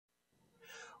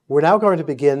We're now going to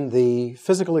begin the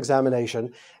physical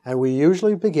examination, and we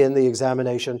usually begin the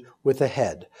examination with the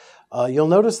head. You'll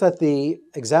notice that the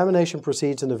examination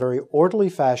proceeds in a very orderly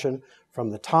fashion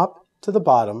from the top to the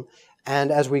bottom,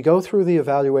 and as we go through the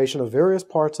evaluation of various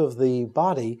parts of the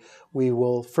body, we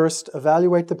will first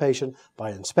evaluate the patient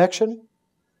by inspection,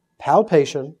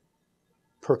 palpation,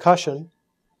 percussion,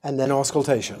 and then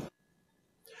auscultation.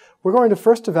 We're going to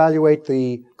first evaluate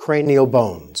the cranial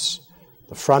bones,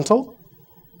 the frontal,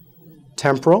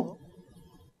 temporal,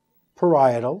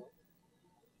 parietal,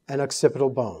 and occipital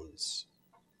bones,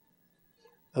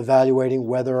 evaluating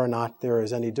whether or not there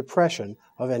is any depression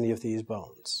of any of these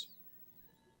bones.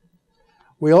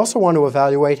 We also want to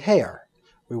evaluate hair.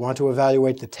 We want to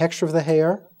evaluate the texture of the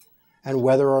hair and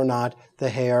whether or not the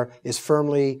hair is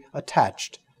firmly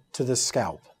attached to the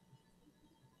scalp.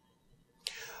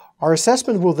 Our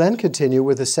assessment will then continue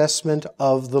with assessment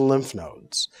of the lymph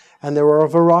nodes, and there are a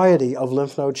variety of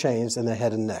lymph node chains in the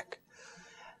head and neck.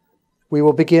 We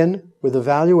will begin with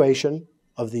evaluation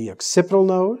of the occipital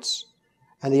nodes,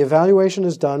 and the evaluation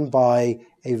is done by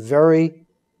a very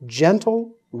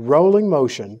gentle rolling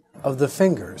motion of the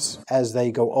fingers as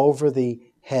they go over the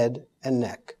head and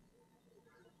neck.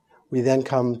 We then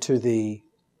come to the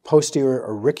posterior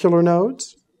auricular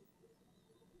nodes,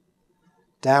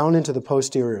 down into the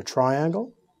posterior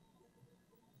triangle,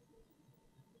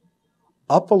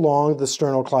 up along the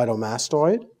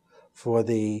sternocleidomastoid for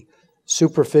the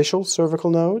superficial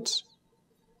cervical nodes,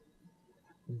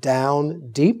 down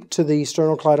deep to the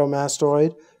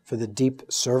sternocleidomastoid for the deep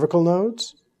cervical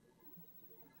nodes,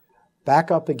 back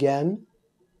up again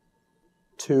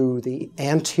to the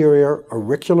anterior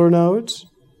auricular nodes,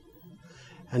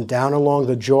 and down along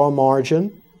the jaw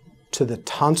margin to the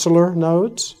tonsillar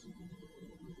nodes,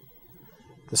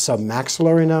 the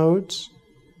submaxillary nodes,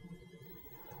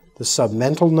 the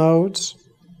submental nodes,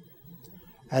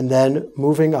 and then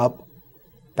moving up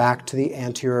back to the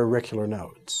anterior auricular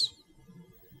nodes.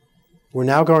 We're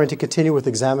now going to continue with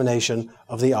examination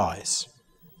of the eyes.